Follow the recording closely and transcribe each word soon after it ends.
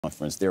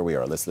Conference. There we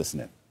are. Let's listen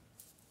in.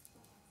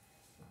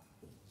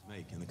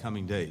 In the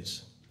coming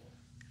days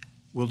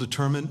will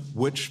determine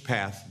which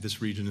path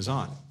this region is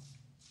on,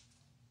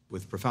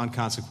 with profound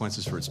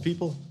consequences for its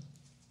people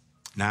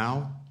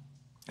now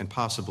and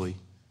possibly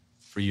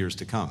for years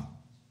to come.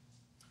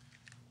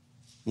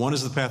 One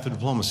is the path of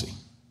diplomacy,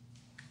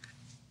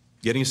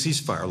 getting a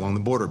ceasefire along the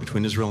border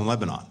between Israel and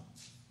Lebanon,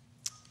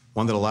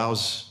 one that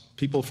allows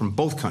people from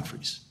both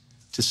countries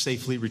to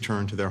safely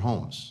return to their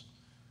homes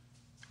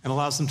and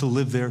allows them to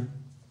live there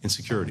in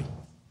security.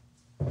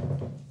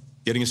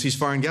 Getting a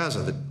ceasefire in Gaza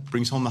that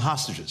brings home the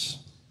hostages,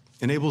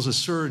 enables a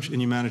surge in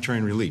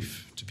humanitarian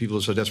relief to people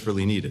who so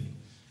desperately need it,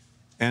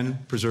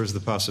 and preserves the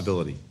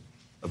possibility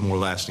of more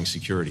lasting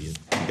security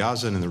in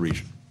Gaza and in the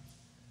region.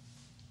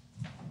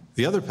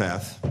 The other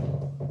path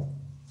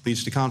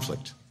leads to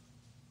conflict,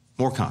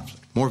 more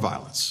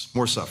violence,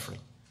 more suffering,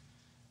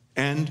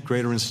 and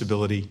greater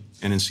instability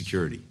and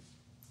insecurity,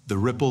 the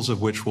ripples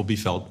of which will be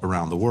felt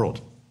around the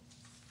world.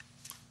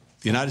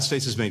 The United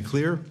States has made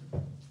clear,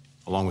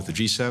 along with the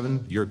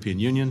G7, the European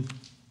Union,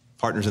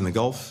 partners in the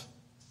Gulf,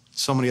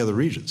 so many other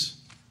regions,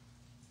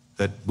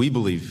 that we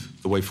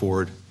believe the way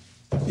forward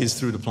is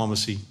through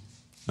diplomacy,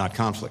 not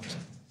conflict.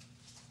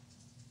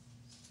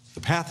 The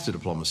path to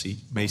diplomacy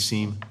may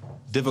seem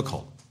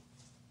difficult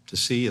to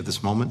see at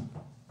this moment,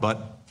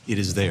 but it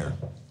is there,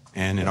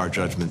 and in our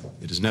judgment,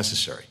 it is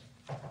necessary.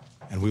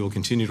 And we will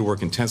continue to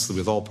work intensely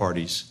with all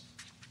parties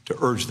to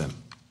urge them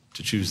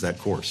to choose that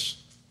course.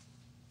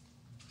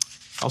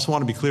 I also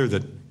want to be clear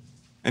that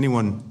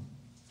anyone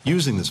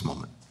using this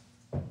moment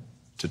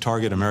to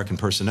target American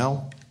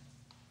personnel,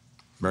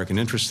 American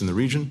interests in the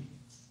region,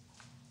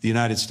 the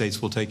United States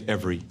will take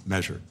every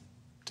measure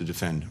to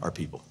defend our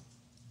people.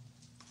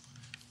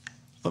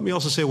 Let me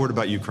also say a word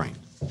about Ukraine.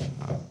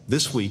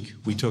 This week,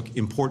 we took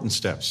important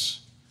steps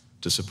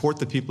to support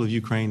the people of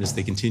Ukraine as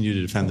they continue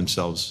to defend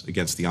themselves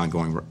against the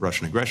ongoing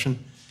Russian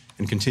aggression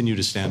and continue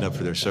to stand up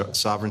for their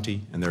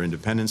sovereignty and their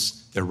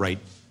independence, their right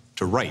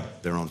to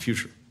write their own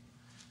future.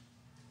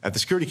 At the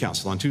Security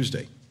Council on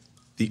Tuesday,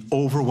 the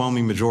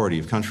overwhelming majority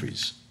of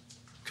countries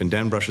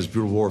condemned Russia's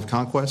brutal war of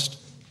conquest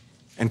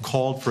and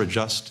called for a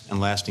just and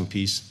lasting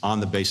peace on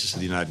the basis of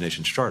the United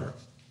Nations Charter.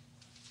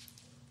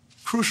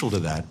 Crucial to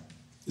that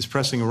is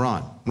pressing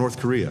Iran,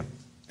 North Korea,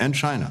 and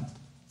China,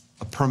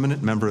 a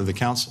permanent member of the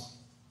Council,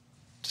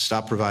 to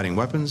stop providing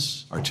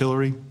weapons,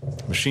 artillery,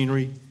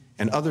 machinery,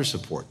 and other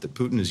support that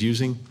Putin is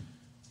using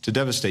to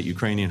devastate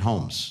Ukrainian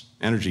homes,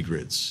 energy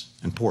grids,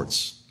 and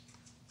ports.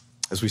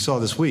 As we saw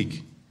this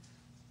week,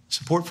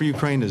 support for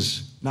Ukraine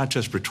is not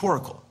just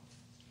rhetorical,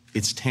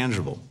 it's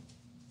tangible.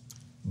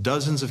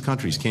 Dozens of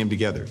countries came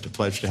together to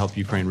pledge to help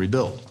Ukraine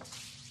rebuild.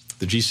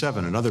 The G7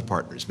 and other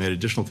partners made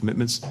additional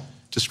commitments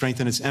to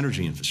strengthen its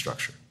energy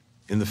infrastructure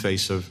in the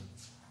face of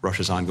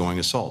Russia's ongoing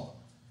assault,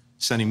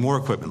 sending more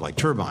equipment like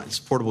turbines,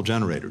 portable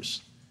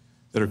generators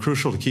that are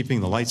crucial to keeping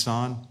the lights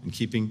on and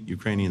keeping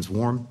Ukrainians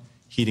warm,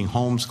 heating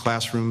homes,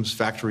 classrooms,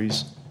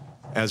 factories,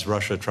 as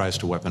Russia tries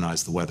to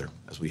weaponize the weather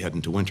as we head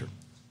into winter.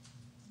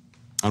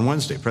 On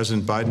Wednesday,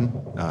 President Biden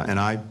and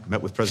I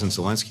met with President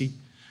Zelensky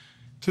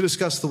to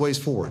discuss the ways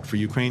forward for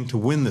Ukraine to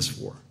win this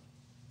war,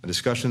 a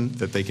discussion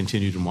that they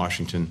continued in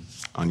Washington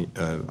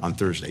on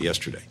Thursday,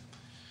 yesterday.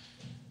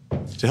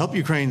 To help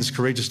Ukraine's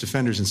courageous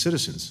defenders and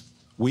citizens,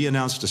 we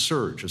announced a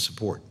surge of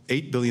support,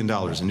 $8 billion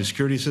in new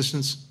security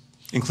assistance,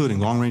 including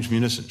long-range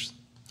munitions,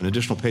 an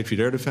additional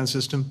Patriot air defense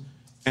system,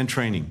 and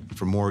training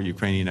for more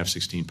Ukrainian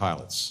F-16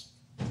 pilots.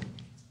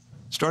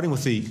 Starting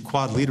with the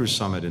Quad Leaders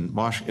Summit in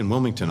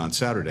Wilmington on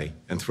Saturday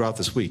and throughout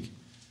this week,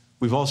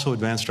 we've also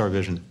advanced our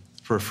vision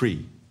for a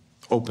free,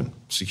 open,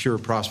 secure,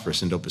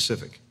 prosperous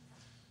Indo-Pacific.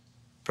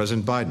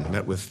 President Biden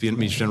met with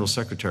Vietnamese General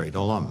Secretary Do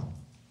Lam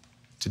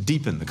to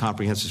deepen the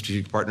comprehensive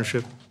strategic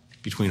partnership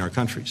between our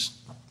countries.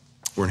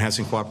 We're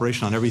enhancing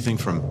cooperation on everything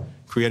from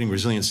creating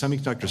resilient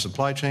semiconductor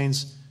supply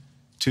chains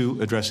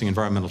to addressing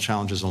environmental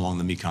challenges along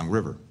the Mekong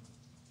River.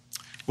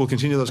 We'll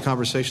continue those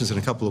conversations in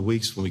a couple of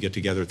weeks when we get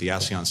together at the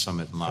ASEAN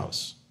Summit in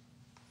Laos.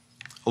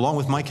 Along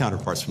with my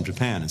counterparts from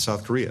Japan and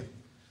South Korea,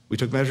 we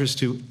took measures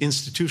to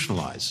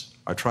institutionalize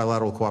our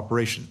trilateral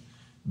cooperation,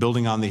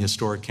 building on the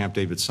historic Camp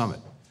David Summit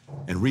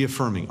and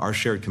reaffirming our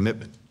shared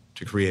commitment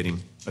to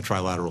creating a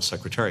trilateral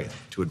secretariat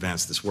to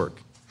advance this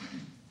work.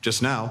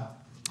 Just now,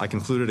 I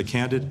concluded a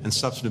candid and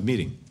substantive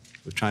meeting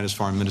with China's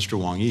Foreign Minister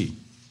Wang Yi.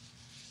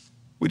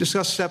 We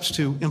discussed steps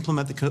to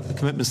implement the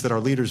commitments that our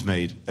leaders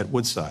made at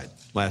Woodside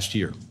last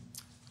year,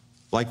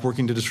 like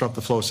working to disrupt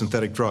the flow of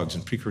synthetic drugs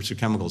and precursor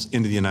chemicals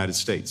into the United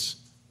States,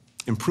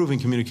 improving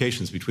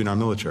communications between our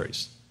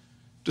militaries,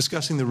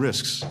 discussing the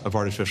risks of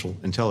artificial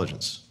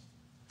intelligence.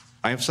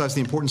 I emphasized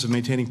the importance of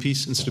maintaining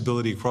peace and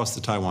stability across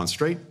the Taiwan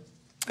Strait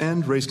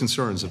and raised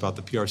concerns about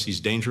the PRC's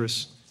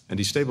dangerous and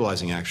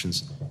destabilizing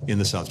actions in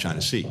the South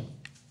China Sea.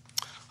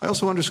 I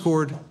also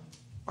underscored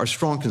our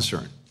strong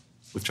concern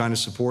with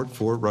China's support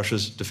for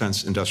Russia's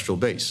defense industrial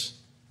base,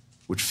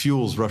 which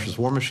fuels Russia's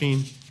war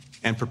machine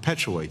and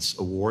perpetuates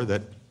a war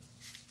that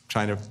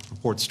China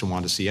purports to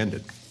want to see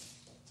ended.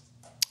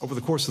 Over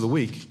the course of the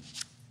week,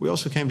 we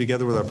also came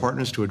together with our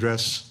partners to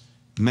address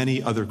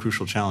many other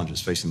crucial challenges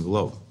facing the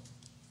globe.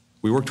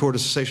 We worked toward a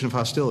cessation of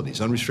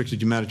hostilities,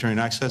 unrestricted humanitarian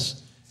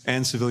access,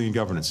 and civilian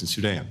governance in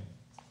Sudan.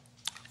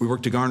 We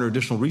worked to garner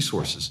additional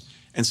resources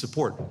and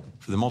support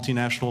for the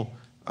multinational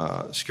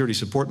security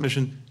support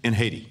mission in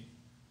Haiti.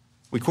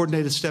 We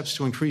coordinated steps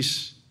to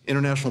increase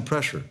international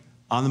pressure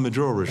on the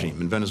Maduro regime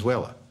in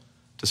Venezuela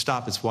to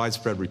stop its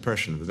widespread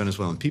repression of the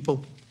Venezuelan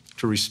people,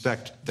 to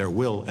respect their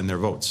will and their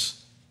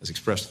votes, as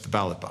expressed at the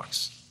ballot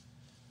box.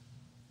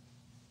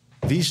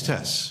 These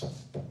tests,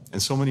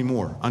 and so many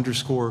more,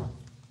 underscore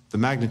the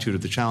magnitude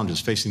of the challenges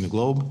facing the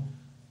globe,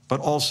 but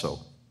also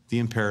the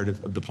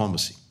imperative of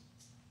diplomacy.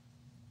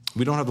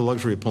 We don't have the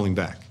luxury of pulling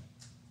back.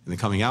 In the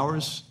coming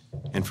hours,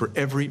 and for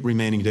every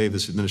remaining day of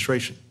this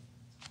administration,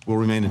 we'll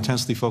remain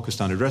intensely focused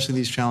on addressing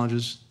these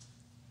challenges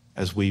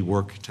as we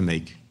work to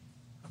make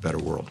a better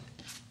world.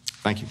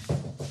 Thank you.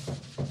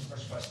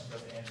 First question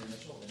goes to Andrew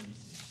Mitchell,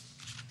 NBC.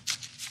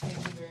 Thank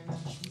you very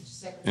much, Mr.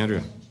 Secretary.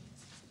 Andrea.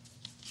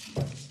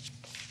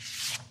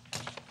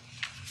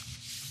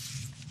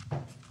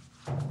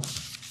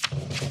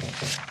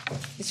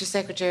 Mr.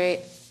 Secretary,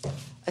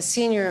 a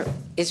senior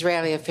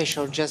Israeli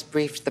official just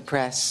briefed the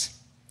press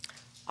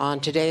on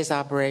today's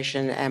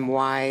operation and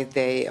why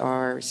they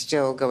are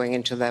still going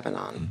into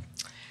Lebanon.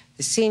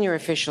 The senior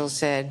official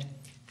said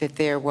that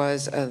their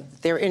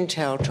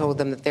intel told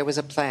them that there was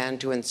a plan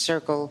to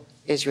encircle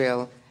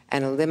Israel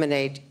and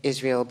eliminate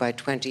Israel by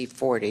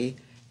 2040,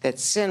 that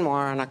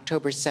Sinwar on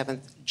October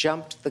 7th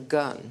jumped the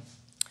gun,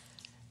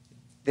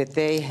 that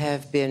they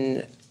have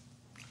been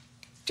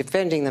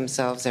defending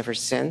themselves ever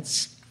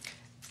since,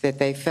 that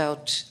they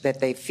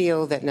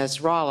feel that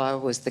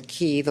Nasrallah was the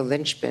key, the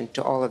linchpin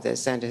to all of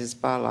this, and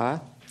Hezbollah,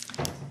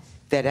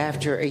 that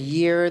after a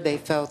year they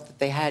felt that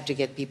they had to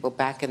get people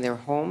back in their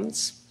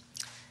homes,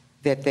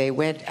 that they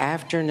went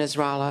after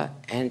Nasrallah,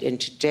 and in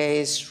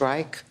today's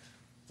strike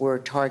were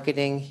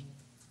targeting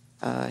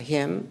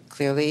him.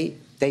 Clearly,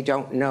 they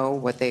don't know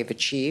what they've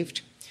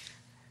achieved.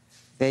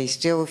 They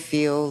still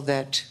feel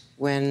that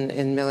when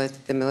in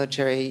the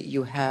military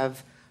you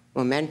have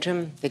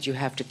momentum, that you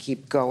have to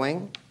keep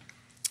going,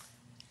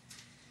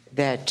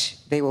 that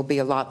they will be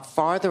a lot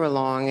farther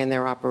along in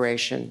their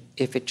operation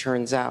if it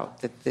turns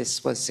out that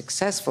this was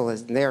successful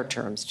in their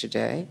terms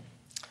today,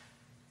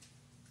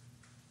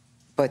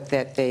 but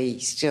that they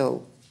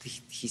still,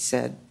 he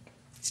said,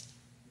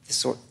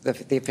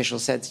 the official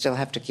said, still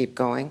have to keep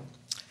going,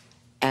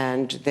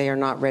 and they are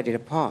not ready to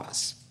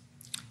pause.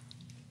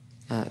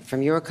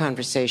 From your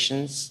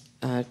conversations,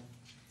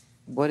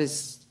 what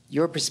is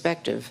your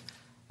perspective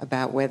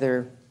about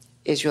whether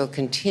Israel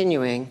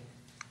continuing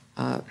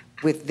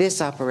with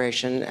this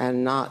operation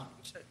and not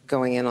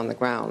going in on the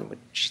ground,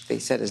 which they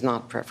said is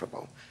not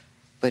preferable,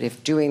 but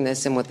if doing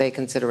this in what they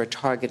consider a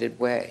targeted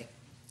way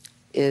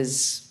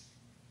is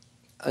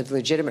a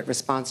legitimate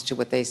response to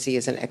what they see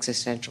as an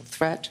existential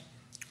threat,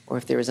 or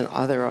if there is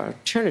another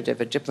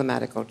alternative, a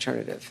diplomatic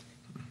alternative?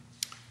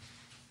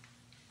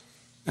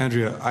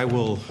 Andrea, I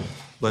will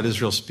let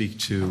Israel speak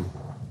to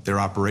their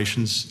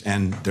operations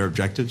and their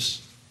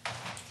objectives.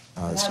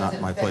 It's not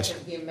my place.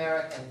 The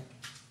American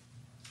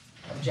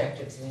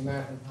objectives and the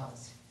American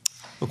policy.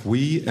 Look,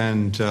 we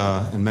and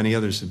many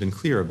others have been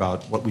clear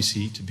about what we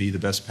see to be the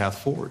best path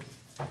forward.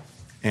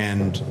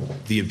 And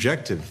the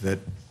objective that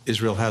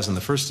Israel has in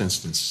the first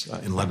instance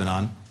in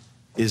Lebanon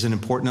is an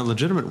important and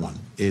legitimate one.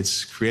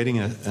 It's creating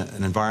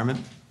an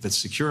environment that's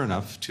secure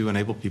enough to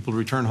enable people to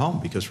return home.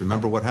 Because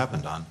remember what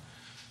happened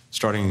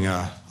starting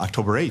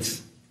October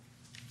 8th.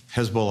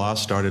 Hezbollah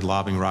started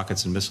lobbing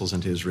rockets and missiles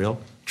into Israel,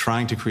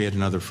 trying to create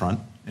another front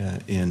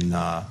in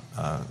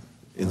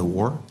the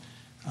war.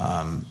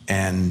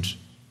 And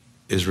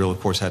Israel, of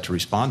course, had to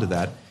respond to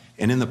that.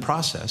 And in the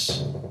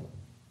process,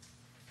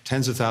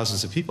 tens of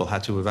thousands of people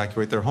had to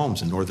evacuate their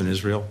homes in northern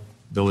Israel.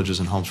 Villages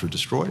and homes were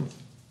destroyed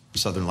in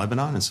southern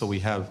Lebanon. And so we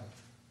have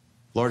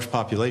large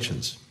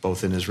populations,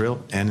 both in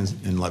Israel and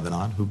in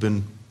Lebanon, who've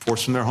been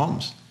forced from their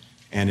homes.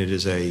 And it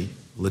is a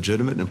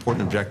legitimate and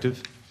important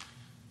objective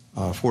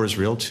for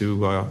Israel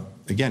to,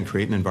 again,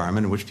 create an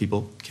environment in which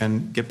people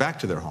can get back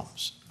to their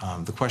homes.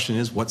 The question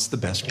is, what's the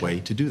best way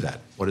to do that?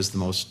 What is the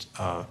most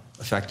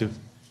effective,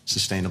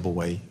 sustainable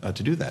way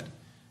to do that?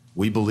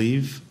 We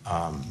believe,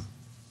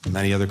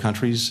 many other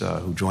countries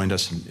who joined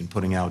us in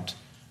putting out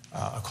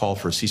a call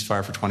for a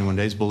ceasefire for 21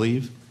 days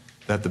believe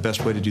that the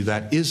best way to do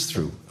that is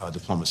through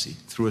diplomacy,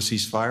 through a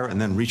ceasefire, and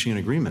then reaching an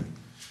agreement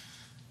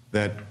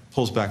that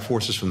pulls back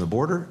forces from the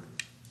border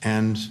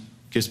and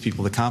gives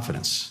people the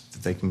confidence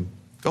that they can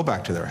go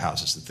back to their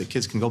houses, that the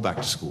kids can go back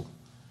to school.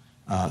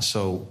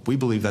 So we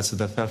believe that's the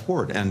best path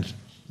forward. And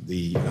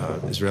the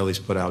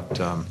Israelis put out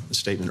a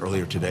statement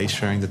earlier today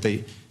sharing that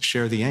they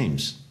share the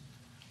aims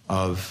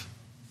of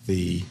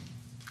the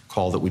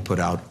call that we put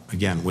out,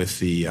 again, with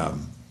the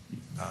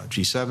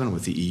G7,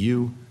 with the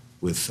EU,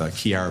 with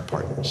key Arab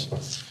partners.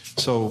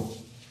 So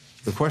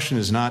the question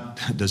is not,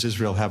 does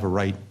Israel have a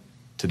right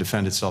to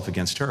defend itself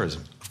against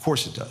terrorism? Of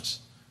course it does.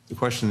 The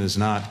question is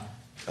not,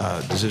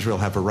 does Israel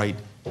have a right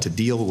to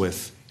deal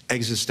with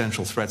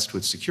existential threats to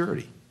its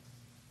security?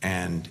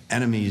 and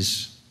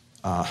enemies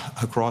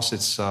across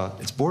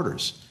its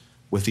borders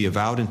with the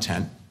avowed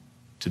intent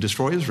to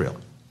destroy Israel.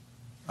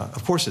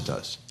 Of course it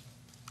does.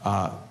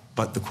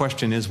 But the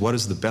question is, what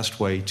is the best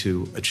way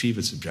to achieve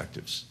its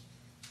objectives,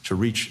 to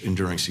reach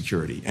enduring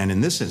security? And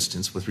in this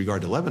instance, with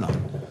regard to Lebanon,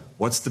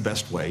 what's the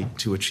best way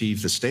to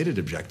achieve the stated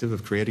objective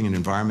of creating an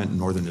environment in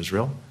northern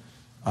Israel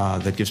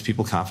that gives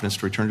people confidence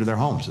to return to their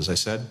homes? As I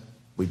said,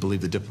 we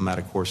believe the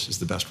diplomatic course is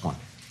the best one.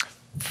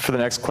 For the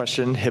next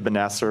question, Hibba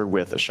Nasser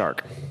with a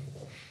shark.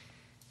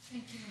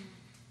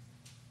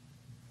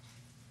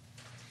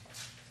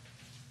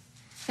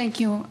 Thank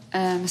you,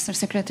 Mr.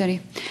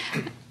 Secretary.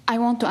 I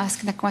want to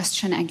ask the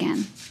question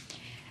again.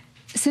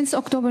 Since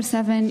October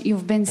 7,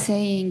 you've been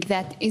saying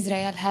that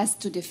Israel has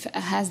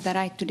the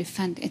right to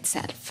defend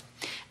itself.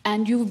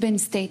 And you've been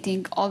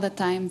stating all the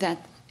time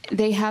that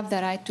they have the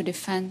right to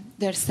defend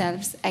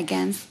themselves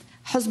against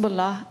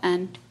Hezbollah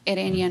and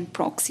Iranian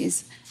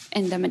proxies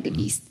in the Middle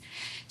East.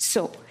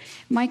 So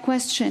my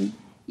question,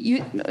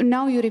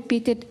 now you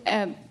repeated,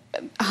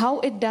 how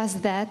it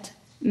does that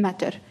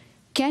matter?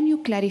 Can you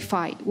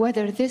clarify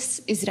whether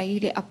this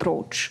Israeli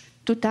approach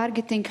to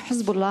targeting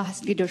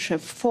Hezbollah's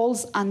leadership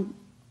falls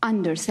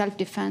under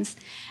self-defense,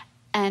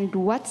 and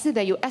what's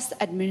the U.S.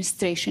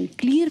 administration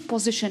clear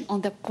position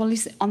on the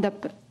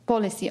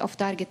policy of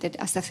targeted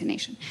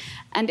assassination?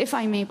 And if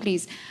I may,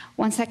 please,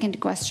 one second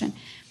question.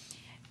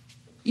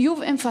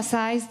 You've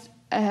emphasized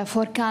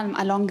for calm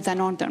along the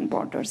northern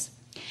borders,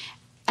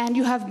 and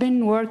you have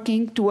been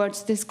working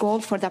towards this goal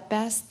for the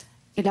past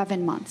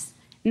 11 months.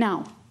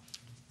 Now,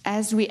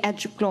 as we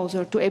edge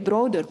closer to a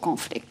broader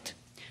conflict,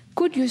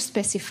 could you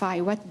specify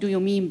what do you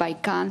mean by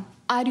calm?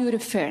 Are you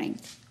referring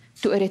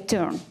to a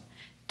return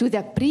to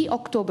the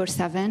pre-October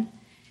 7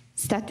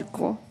 status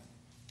quo,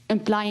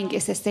 implying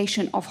a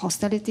cessation of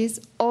hostilities,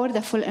 or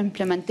the full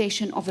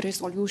implementation of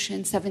Resolution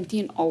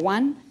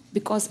 1701?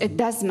 Because it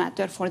does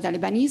matter for the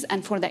Lebanese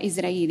and for the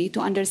Israeli to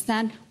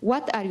understand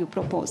what are you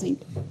proposing.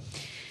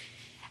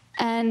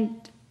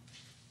 And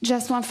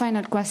just one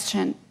final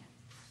question.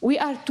 We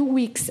are 2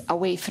 weeks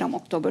away from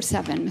October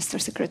 7,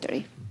 Mr.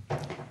 Secretary.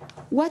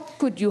 What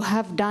could you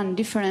have done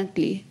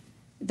differently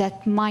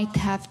that might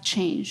have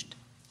changed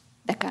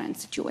the current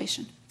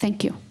situation?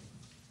 Thank you.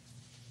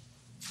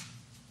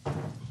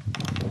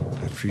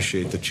 I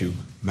appreciate that you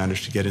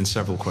managed to get in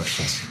several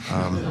questions.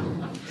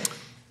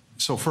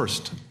 So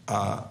first,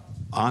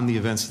 on the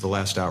events of the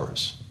last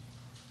hours,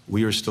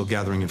 we are still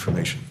gathering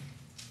information,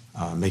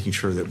 making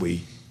sure that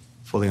we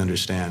fully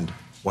understand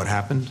what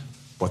happened,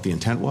 what the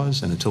intent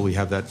was, and until we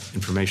have that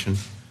information,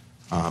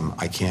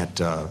 I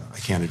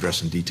can't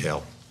address in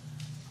detail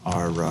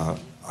our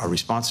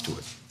response to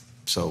it.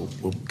 So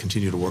we'll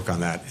continue to work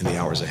on that in the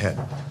hours ahead.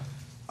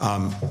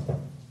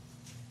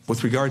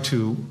 With regard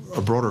to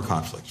a broader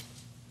conflict,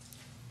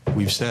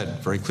 we've said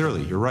very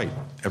clearly, you're right,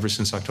 ever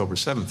since October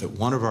 7th, that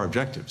one of our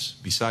objectives,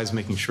 besides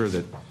making sure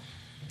that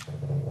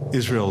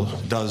Israel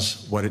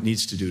does what it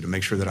needs to do to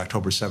make sure that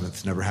October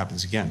 7th never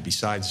happens again,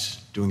 besides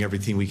doing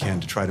everything we can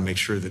to try to make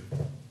sure that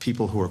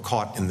people who are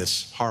caught in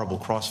this horrible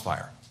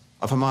crossfire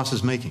of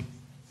Hamas's making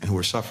and who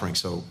are suffering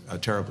so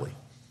terribly,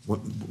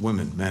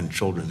 women, men,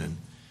 children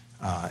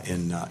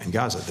in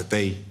Gaza, that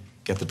they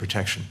get the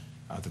protection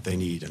that they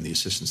need and the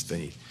assistance they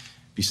need.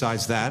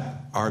 Besides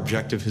that, our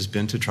objective has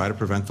been to try to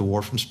prevent the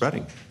war from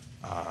spreading,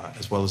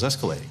 as well as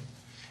escalating.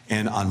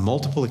 And on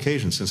multiple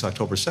occasions since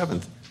October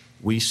 7th,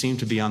 we seem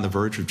to be on the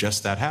verge of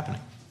just that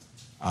happening,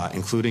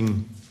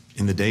 including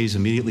in the days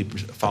immediately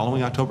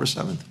following October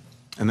 7th,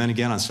 and then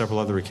again on several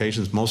other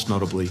occasions, most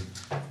notably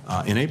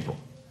in April,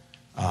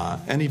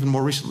 and even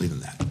more recently than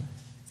that.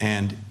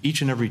 And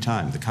each and every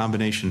time, the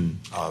combination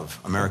of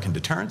American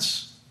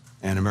deterrence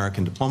and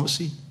American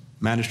diplomacy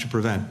managed to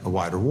prevent a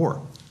wider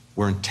war.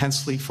 We're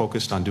intensely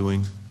focused on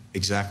doing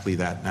exactly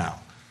that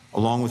now,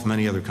 along with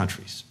many other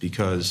countries,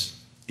 because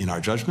in our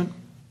judgment,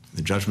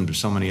 the judgment of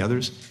so many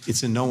others,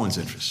 it's in no one's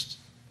interest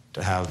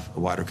to have a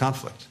wider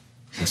conflict.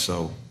 And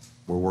so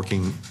we're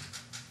working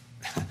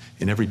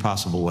in every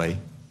possible way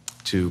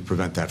to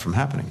prevent that from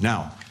happening.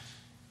 Now,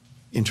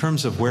 in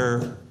terms of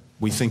where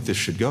we think this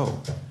should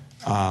go,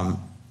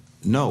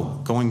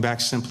 no, going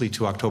back simply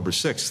to October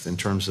 6th in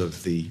terms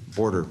of the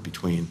border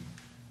between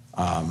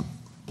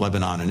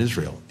Lebanon and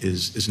Israel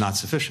is not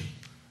sufficient,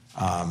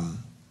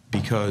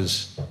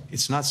 because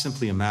it's not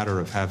simply a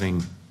matter of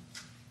having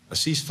a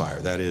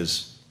ceasefire, that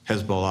is,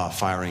 Hezbollah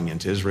firing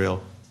into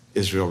Israel,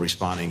 Israel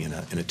responding in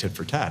a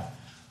tit-for-tat.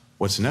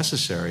 What's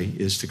necessary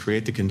is to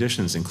create the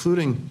conditions,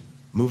 including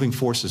moving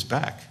forces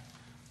back,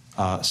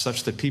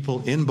 such that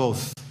people in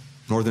both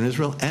northern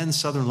Israel and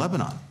southern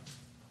Lebanon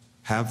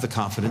have the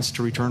confidence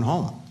to return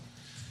home.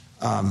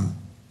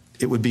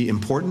 It would be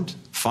important,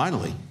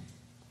 finally,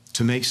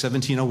 to make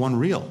 1701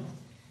 real,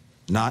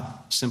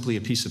 not simply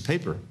a piece of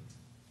paper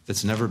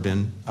that's never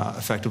been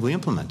effectively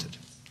implemented.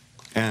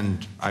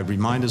 And I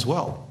remind as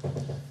well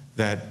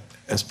that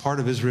as part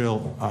of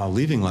Israel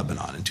leaving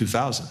Lebanon in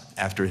 2000,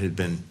 after it had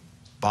been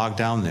bogged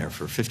down there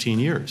for 15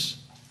 years,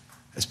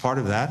 as part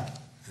of that,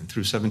 and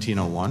through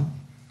 1701,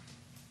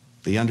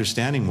 the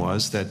understanding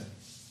was that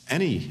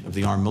any of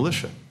the armed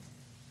militia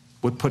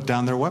would put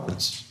down their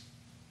weapons.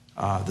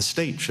 The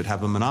state should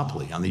have a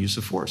monopoly on the use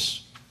of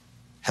force.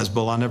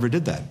 Hezbollah never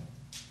did that.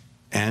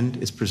 And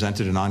it's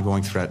presented an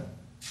ongoing threat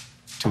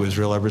to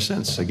Israel ever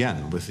since,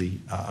 again, with the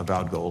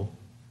avowed goal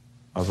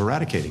of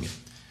eradicating it.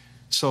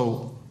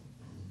 So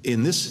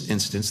in this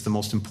instance, the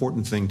most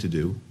important thing to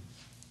do,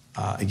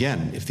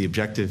 again, if the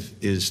objective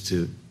is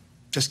to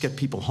just get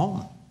people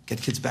home,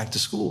 get kids back to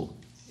school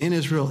in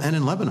Israel and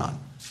in Lebanon,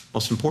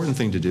 most important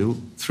thing to do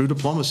through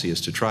diplomacy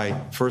is to try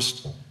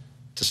first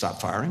to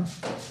stop firing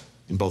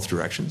in both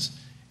directions,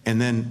 and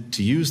then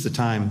to use the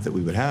time that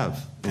we would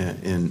have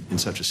in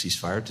such a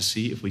ceasefire to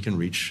see if we can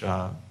reach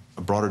a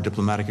broader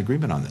diplomatic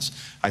agreement on this.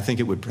 I think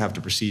it would have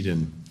to proceed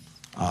in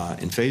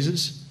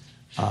phases,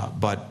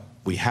 but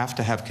we have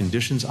to have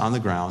conditions on the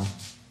ground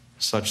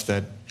such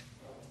that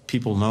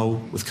people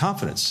know with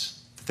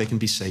confidence that they can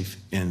be safe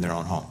in their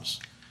own homes.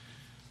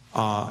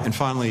 And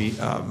finally,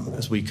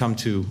 as we come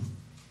to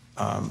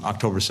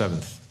October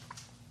 7th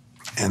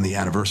and the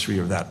anniversary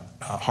of that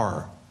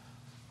horror,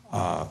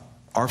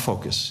 our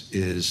focus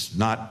is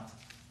not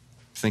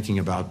thinking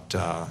about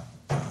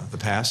the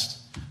past.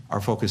 Our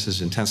focus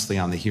is intensely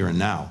on the here and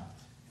now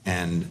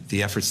and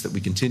the efforts that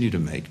we continue to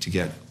make to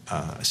get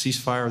a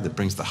ceasefire that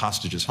brings the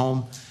hostages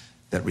home,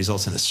 that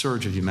results in a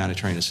surge of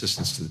humanitarian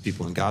assistance to the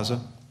people in Gaza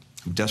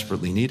who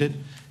desperately need it,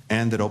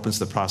 and that opens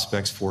the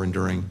prospects for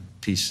enduring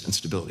peace and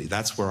stability.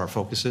 That's where our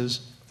focus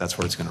is. That's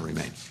where it's going to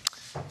remain.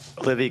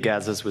 Olivia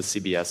Gazis with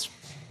CBS.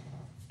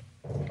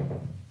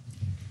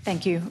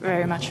 Thank you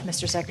very much,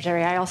 Mr.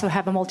 Secretary. I also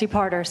have a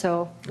multi-parter,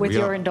 so with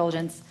your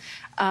indulgence.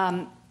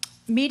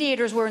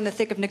 Mediators were in the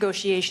thick of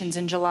negotiations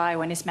in July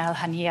when Ismail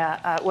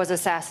Haniyeh was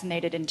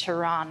assassinated in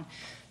Tehran.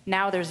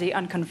 Now there's the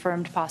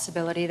unconfirmed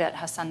possibility that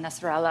Hassan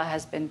Nasrallah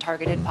has been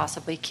targeted,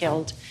 possibly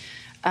killed.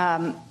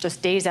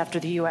 Just days after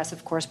the U.S.,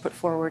 of course, put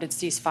forward its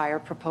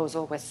ceasefire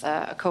proposal with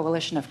a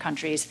coalition of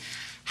countries.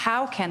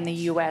 How can the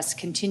U.S.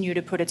 continue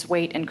to put its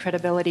weight and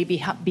credibility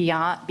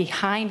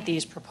behind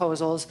these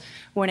proposals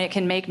when it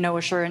can make no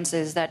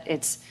assurances that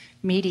its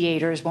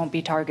mediators won't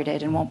be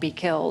targeted and won't be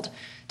killed?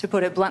 To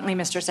put it bluntly,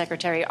 Mr.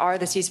 Secretary, are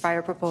the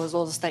ceasefire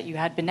proposals that you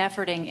had been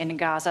efforting in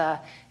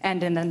Gaza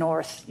and in the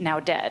north now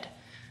dead?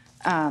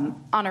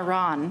 On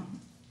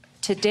Iran,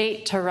 to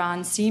date,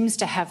 Tehran seems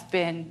to have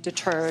been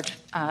deterred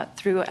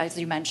through, as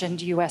you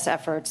mentioned, U.S.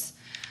 efforts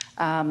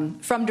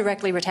from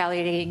directly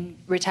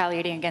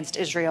retaliating against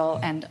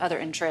Israel and other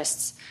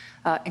interests,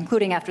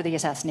 including after the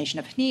assassination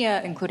of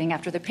Haniyeh, including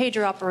after the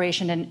pager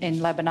operation in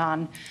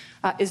Lebanon.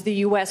 Is the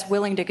U.S.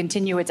 willing to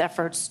continue its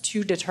efforts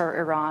to deter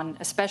Iran,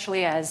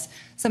 especially as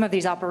some of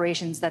these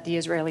operations that the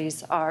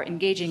Israelis are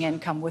engaging in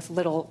come with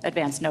little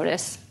advance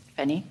notice, if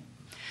any?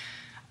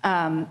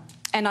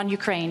 And on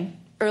Ukraine,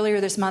 earlier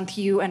this month,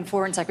 you and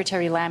Foreign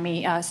Secretary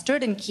Lamy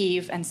stood in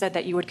Kyiv and said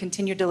that you would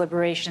continue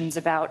deliberations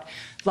about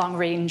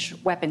long-range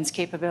weapons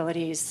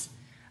capabilities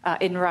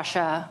in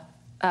Russia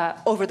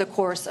over the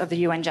course of the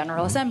UN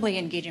General Assembly,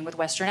 engaging with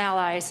Western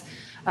allies.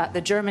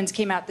 The Germans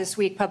came out this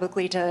week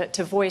publicly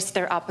to voice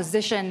their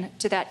opposition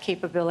to that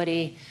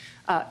capability.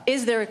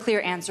 Is there a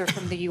clear answer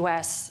from the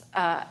U.S.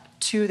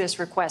 To this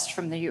request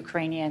from the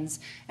Ukrainians?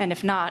 And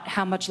if not,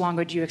 how much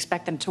longer do you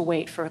expect them to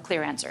wait for a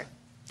clear answer?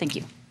 Thank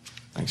you.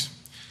 Thanks.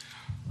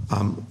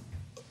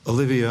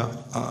 Olivia,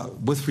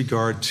 with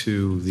regard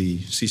to the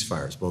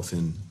ceasefires, both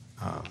in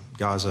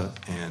Gaza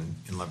and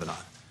in Lebanon,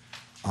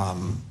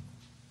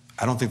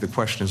 I don't think the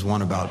question is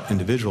one about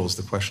individuals.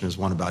 The question is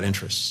one about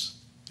interests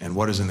and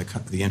what is in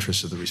the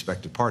interests of the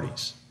respective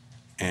parties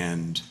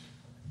and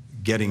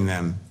getting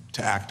them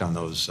to act on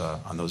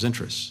those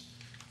interests.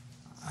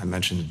 I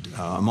mentioned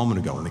a moment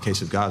ago, in the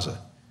case of Gaza,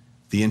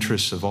 the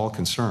interests of all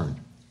concerned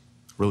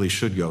really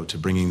should go to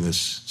bringing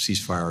this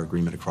ceasefire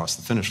agreement across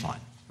the finish line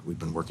that we've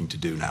been working to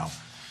do now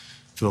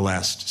for the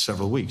last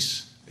several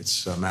weeks.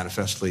 It's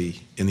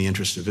manifestly in the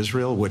interest of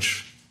Israel,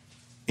 which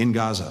in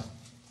Gaza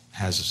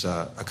has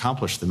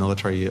accomplished the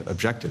military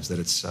objectives that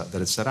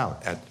it's set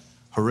out at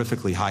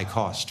horrifically high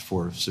cost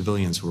for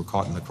civilians who were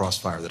caught in the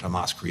crossfire that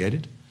Hamas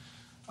created.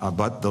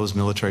 But those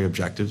military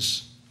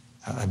objectives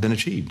have been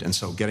achieved. And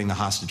so getting the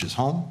hostages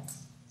home,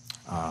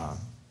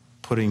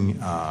 putting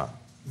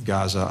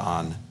Gaza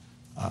on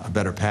a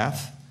better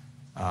path,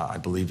 I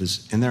believe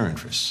is in their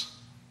interests.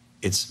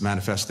 It's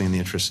manifestly in the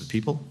interests of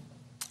people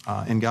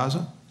in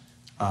Gaza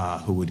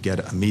who would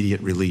get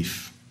immediate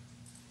relief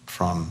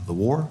from the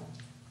war,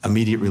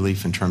 immediate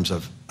relief in terms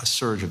of a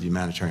surge of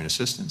humanitarian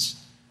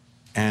assistance,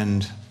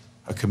 and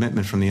a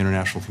commitment from the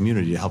international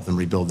community to help them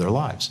rebuild their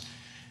lives.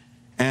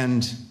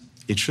 And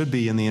it should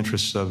be in the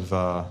interests of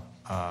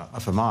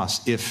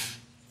Hamas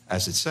if,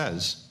 as it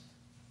says,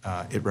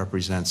 it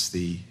represents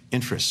the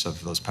interests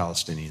of those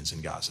Palestinians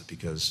in Gaza,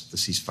 because the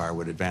ceasefire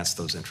would advance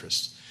those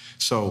interests.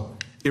 So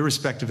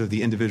irrespective of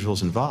the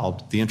individuals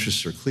involved, the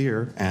interests are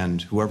clear,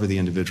 and whoever the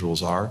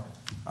individuals are,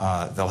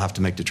 they'll have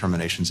to make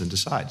determinations and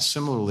decide.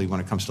 Similarly, when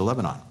it comes to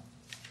Lebanon,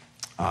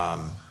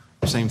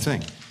 same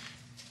thing.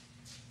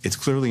 It's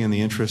clearly in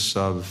the interests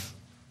of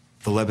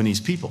the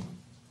Lebanese people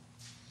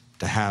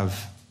to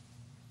have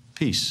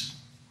peace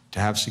to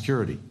have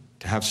security,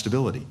 to have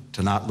stability,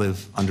 to not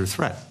live under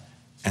threat,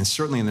 and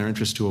certainly in their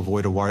interest to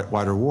avoid a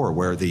wider war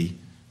where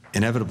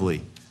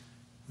inevitably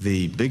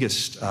the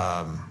biggest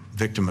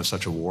victim of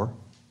such a war,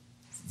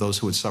 those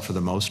who would suffer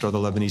the most, are the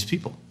Lebanese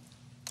people.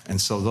 And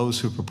so those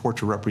who purport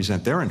to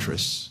represent their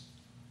interests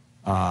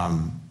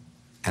and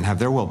have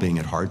their well-being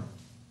at heart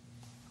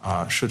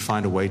should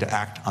find a way to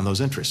act on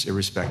those interests,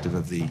 irrespective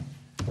of the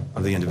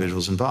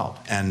individuals involved.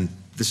 And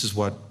this is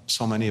what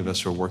so many of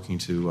us are working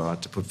to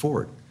put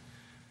forward.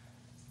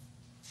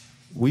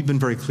 We've been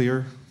very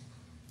clear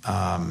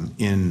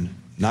in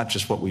not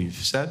just what we've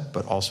said,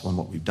 but also in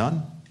what we've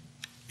done,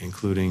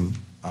 including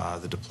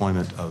the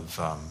deployment of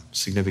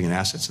significant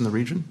assets in the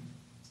region,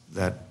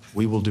 that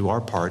we will do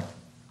our part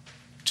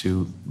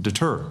to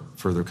deter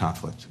further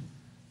conflict,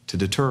 to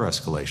deter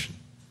escalation,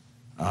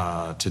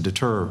 to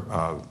deter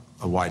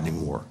a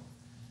widening war.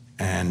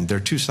 And there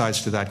are two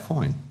sides to that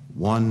coin.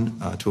 One,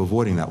 to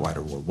avoiding that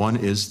wider war. One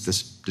is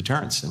this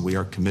deterrence, and we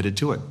are committed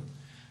to it.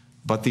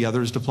 But the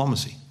other is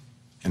diplomacy.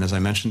 And as I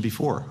mentioned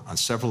before, on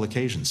several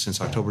occasions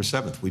since October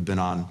 7th, we've been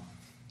on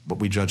what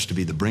we judge to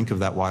be the brink of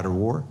that wider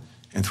war.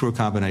 And through a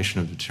combination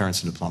of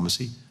deterrence and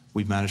diplomacy,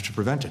 we've managed to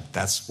prevent it.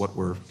 That's what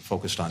we're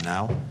focused on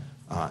now.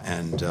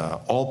 And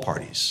all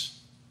parties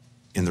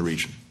in the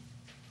region,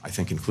 I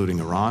think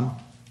including Iran,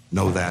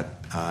 know that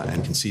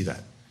and can see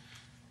that.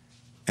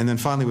 And then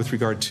finally, with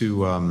regard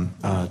to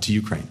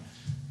Ukraine,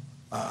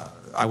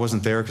 I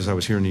wasn't there because I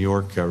was here in New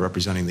York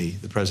representing the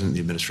President and the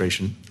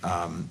administration.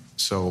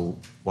 So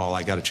while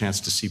I got a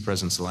chance to see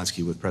President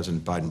Zelensky with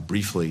President Biden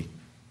briefly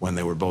when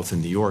they were both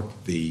in New York,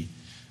 the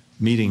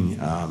meeting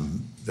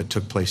that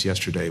took place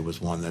yesterday was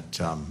one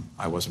that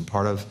I wasn't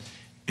part of.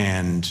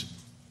 And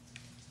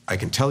I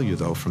can tell you,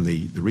 though, from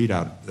the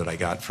readout that I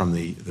got from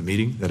the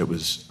meeting, that it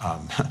was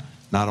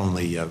not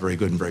only very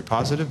good and very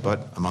positive,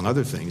 but among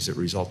other things, it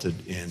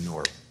resulted in,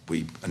 or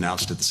we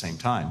announced at the same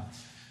time,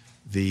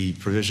 the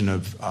provision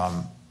of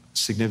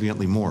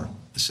significantly more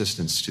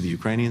assistance to the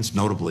Ukrainians,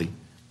 notably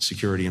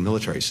security and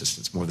military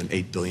assistance, more than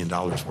 $8 billion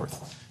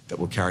worth, that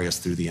will carry us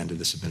through the end of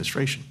this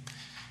administration.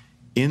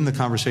 In the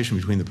conversation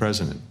between the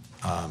President,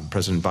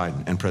 President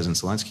Biden, and President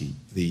Zelensky,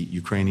 the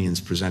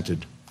Ukrainians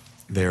presented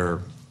their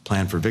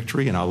plan for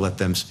victory, and I'll let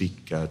them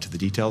speak to the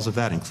details of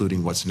that,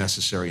 including what's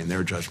necessary in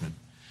their judgment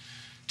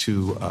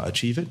to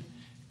achieve it.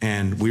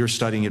 And we are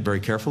studying it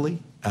very carefully,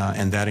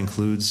 and that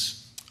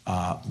includes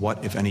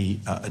what, if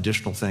any,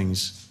 additional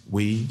things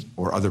we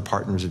or other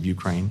partners of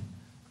Ukraine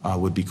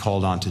would be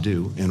called on to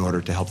do in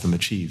order to help them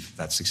achieve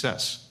that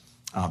success.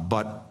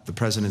 But the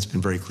President's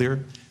been very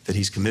clear that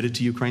he's committed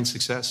to Ukraine's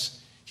success.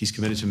 He's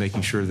committed to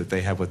making sure that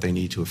they have what they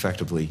need to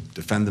effectively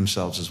defend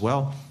themselves as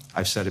well.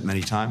 I've said it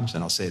many times,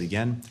 and I'll say it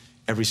again.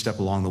 Every step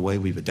along the way,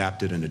 we've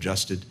adapted and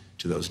adjusted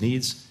to those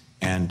needs,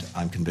 and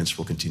I'm convinced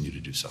we'll continue to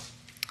do so.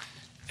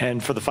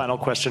 And for the final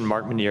question,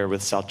 Mark Manier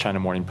with South China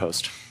Morning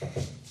Post.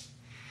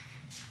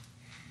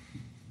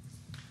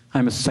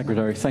 Hi, Mr.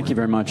 Secretary. Thank you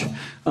very much.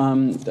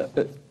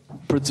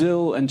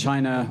 Brazil and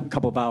China, a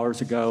couple of hours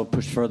ago,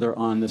 pushed further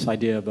on this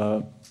idea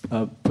of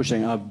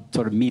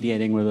sort of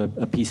mediating with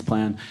a peace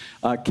plan.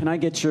 Can I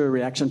get your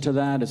reaction to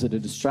that? Is it a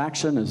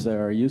distraction? Is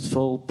there a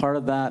useful part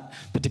of that,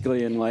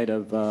 particularly in light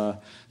of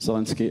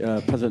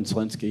President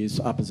Zelensky's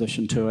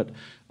opposition to it?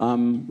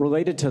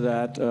 Related to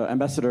that,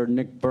 Ambassador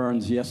Nick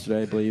Burns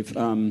yesterday, I believe,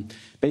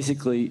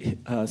 basically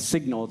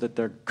signaled that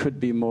there could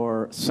be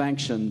more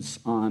sanctions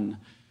on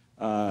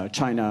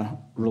China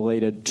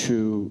related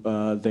to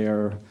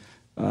their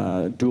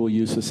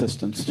dual-use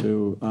assistance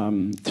to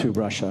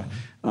Russia.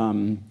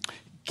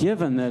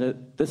 Given that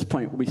at this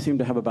point we seem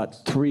to have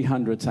about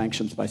 300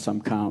 sanctions by some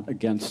count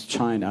against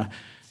China,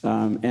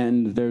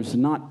 and there's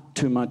not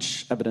too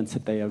much evidence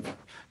that they have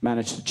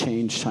managed to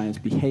change China's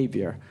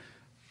behavior,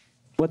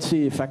 what's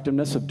the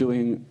effectiveness of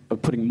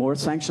putting more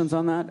sanctions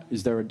on that?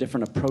 Is there a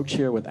different approach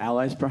here with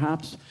allies,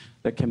 perhaps,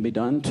 that can be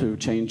done to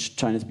change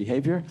China's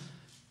behavior?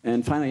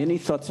 And finally, any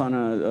thoughts on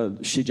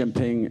a Xi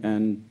Jinping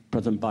and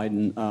President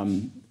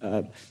Biden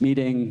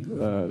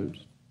meeting,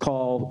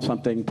 call,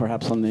 something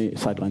perhaps on the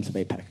sidelines of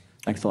APEC?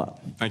 Thanks a lot.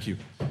 Thank you.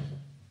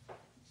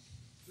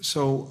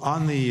 So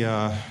on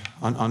the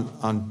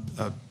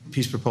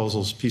peace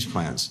proposals, peace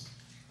plans,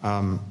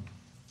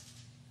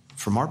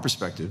 from our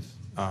perspective,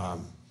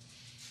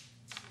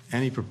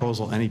 any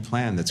proposal, any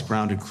plan that's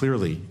grounded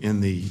clearly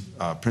in the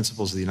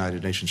principles of the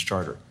United Nations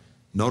Charter,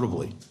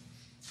 notably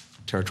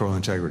territorial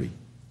integrity,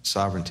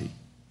 sovereignty,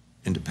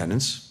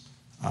 independence,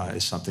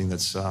 is something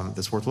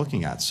that's worth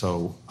looking at.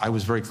 So I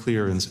was very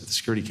clear in the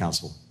Security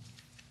Council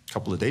a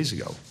couple of days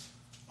ago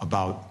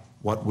about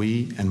what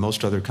we and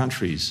most other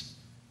countries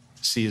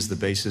see as the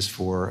basis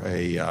for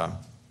a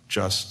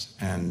just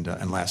and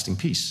lasting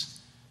peace.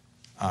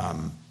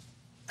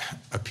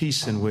 A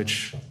peace in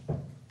which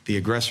the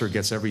aggressor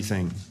gets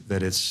everything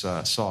that it's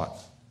sought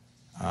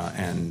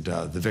and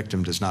the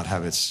victim does not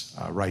have its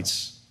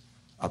rights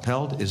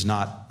upheld is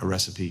not a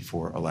recipe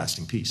for a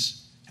lasting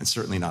peace, and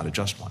certainly not a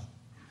just one.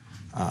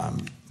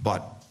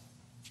 But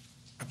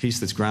a peace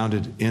that's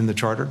grounded in the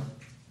Charter,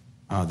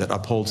 that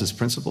upholds its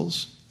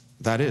principles,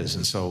 that is.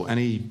 And so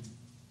any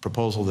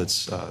proposal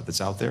that's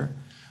out there,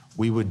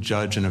 we would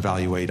judge and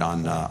evaluate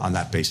on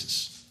that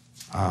basis.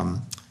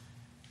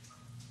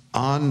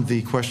 On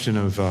the question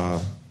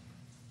of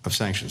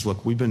sanctions,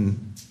 look, we've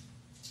been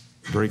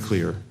very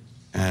clear,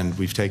 and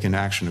we've taken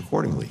action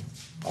accordingly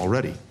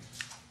already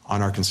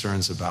on our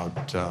concerns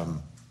about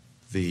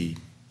the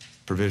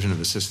provision of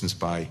assistance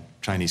by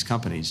Chinese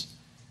companies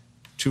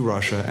to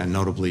Russia, and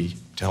notably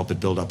to help it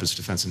build up its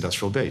defense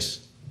industrial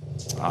base.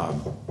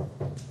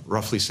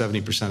 Roughly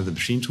 70% of the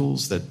machine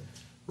tools that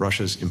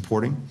Russia's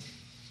importing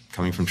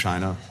coming from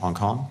China, Hong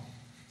Kong,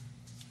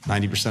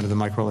 90% of the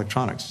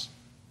microelectronics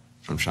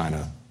from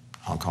China,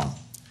 Hong Kong.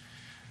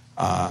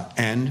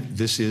 And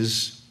this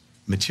is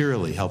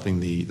materially helping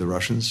the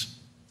Russians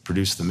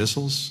produce the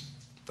missiles,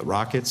 the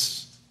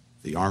rockets,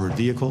 the armored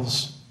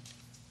vehicles,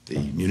 the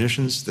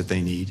munitions that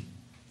they need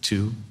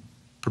to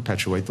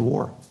perpetuate the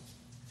war,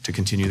 to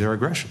continue their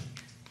aggression.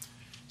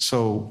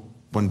 So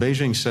when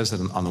Beijing says that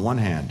on the one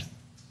hand,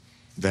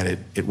 that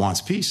it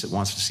wants peace, it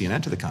wants to see an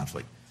end to the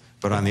conflict,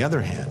 but on the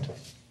other hand,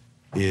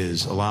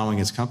 is allowing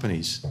its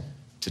companies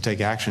to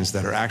take actions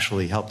that are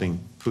actually helping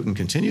Putin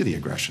continue the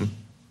aggression,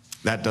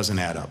 that doesn't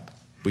add up.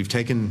 We've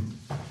taken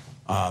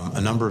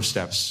a number of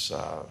steps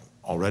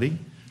already.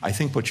 I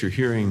think what you're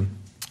hearing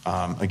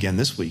again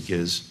this week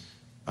is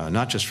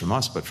not just from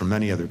us, but from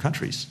many other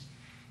countries,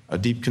 a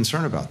deep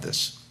concern about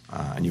this.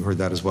 And you heard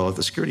that as well at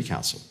the Security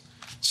Council.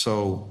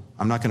 So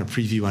I'm not going to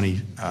preview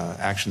any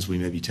actions we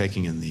may be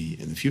taking in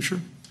the future,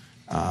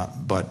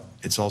 but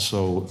it's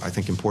also, I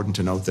think, important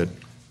to note that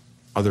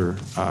other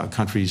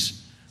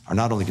countries are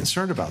not only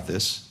concerned about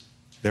this,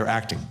 they're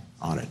acting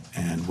on it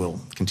and will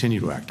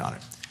continue to act on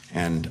it.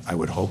 And I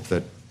would hope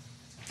that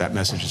that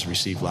message is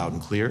received loud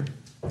and clear,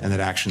 and that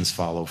actions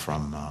follow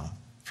from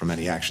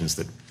any actions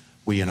that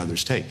we and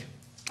others take.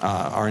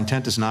 Our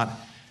intent is not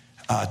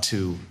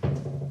to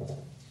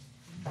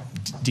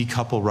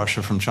decouple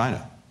Russia from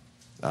China.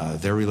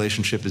 Their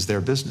relationship is their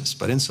business.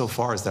 But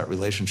insofar as that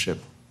relationship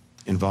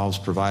involves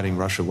providing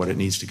Russia what it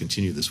needs to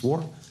continue this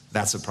war,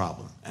 that's a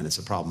problem. And it's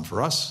a problem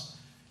for us,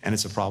 and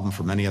it's a problem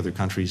for many other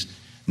countries,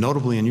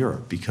 notably in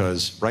Europe,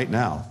 because right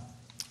now,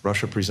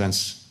 Russia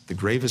presents the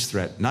gravest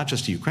threat, not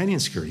just to Ukrainian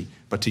security,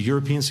 but to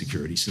European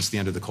security since the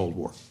end of the Cold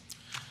War.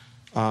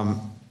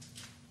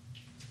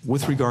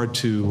 With regard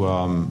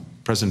to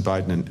President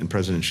Biden and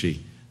President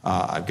Xi,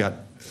 I've got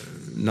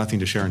nothing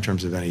to share in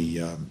terms of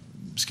any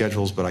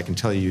schedules, but I can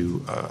tell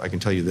you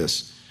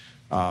this: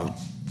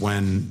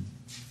 when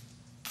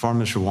Foreign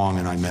Minister Wang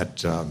and I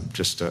met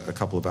just a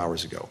couple of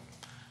hours ago,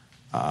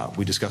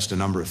 we discussed a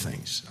number of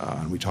things,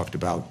 and we talked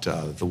about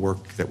the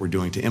work that we're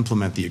doing to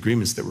implement the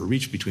agreements that were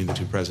reached between the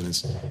two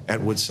presidents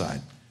at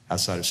Woodside,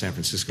 outside of San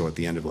Francisco, at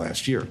the end of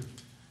last year,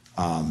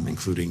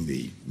 including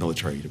the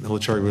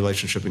military-to-military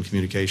relationship and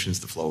communications,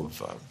 the flow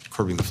of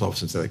curbing the flow of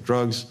synthetic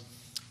drugs,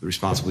 the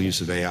responsible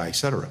use of AI, et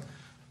cetera.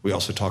 We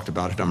also talked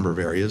about a number of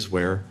areas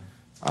where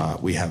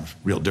we have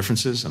real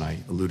differences, and I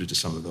alluded to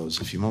some of those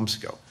a few moments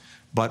ago.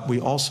 But we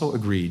also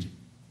agreed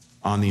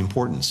on the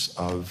importance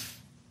of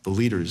the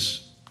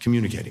leaders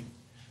communicating.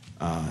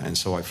 And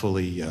so I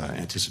fully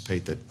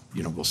anticipate that,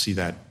 we'll see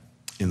that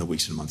in the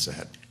weeks and months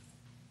ahead.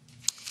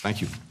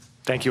 Thank you.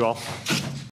 Thank you all.